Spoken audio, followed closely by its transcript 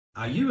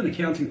Are you an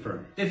accounting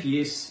firm? If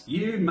yes,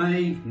 you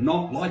may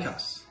not like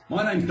us.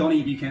 My name's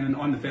Donnie Buchanan.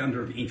 I'm the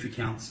founder of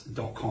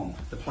entrycounts.com,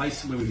 the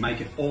place where we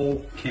make it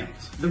all count.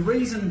 The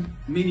reason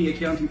many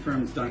accounting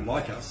firms don't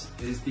like us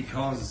is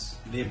because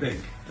they're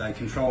big. They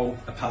control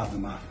a part of the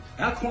market.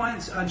 Our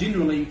clients are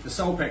generally the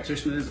sole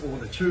practitioners or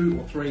the 2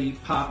 or 3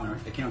 partner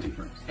accounting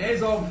firms.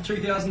 As of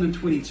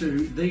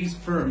 2022, these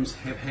firms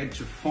have had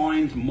to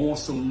find more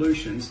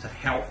solutions to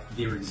help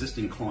their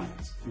existing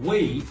clients.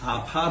 We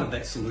are part of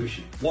that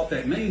solution. What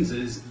that means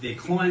is their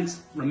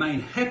clients remain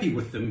happy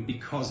with them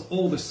because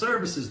all the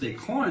services their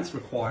clients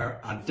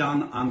require are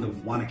done under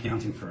one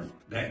accounting firm.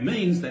 That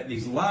means that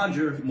these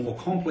larger, more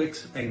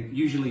complex and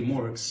usually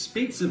more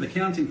expensive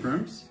accounting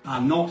firms are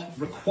not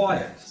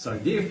required. So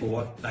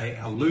therefore, they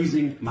are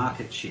losing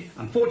market share.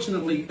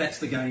 Unfortunately, that's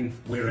the game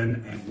we're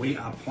in, and we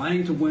are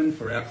playing to win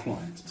for our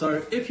clients.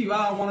 So if you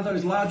are one of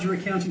those larger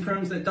accounting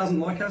firms that doesn't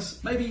like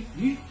us, maybe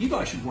you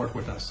guys should work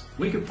with us.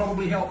 We could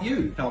probably help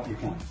you help your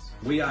clients.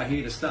 We are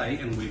here to stay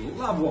and we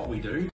love what we do.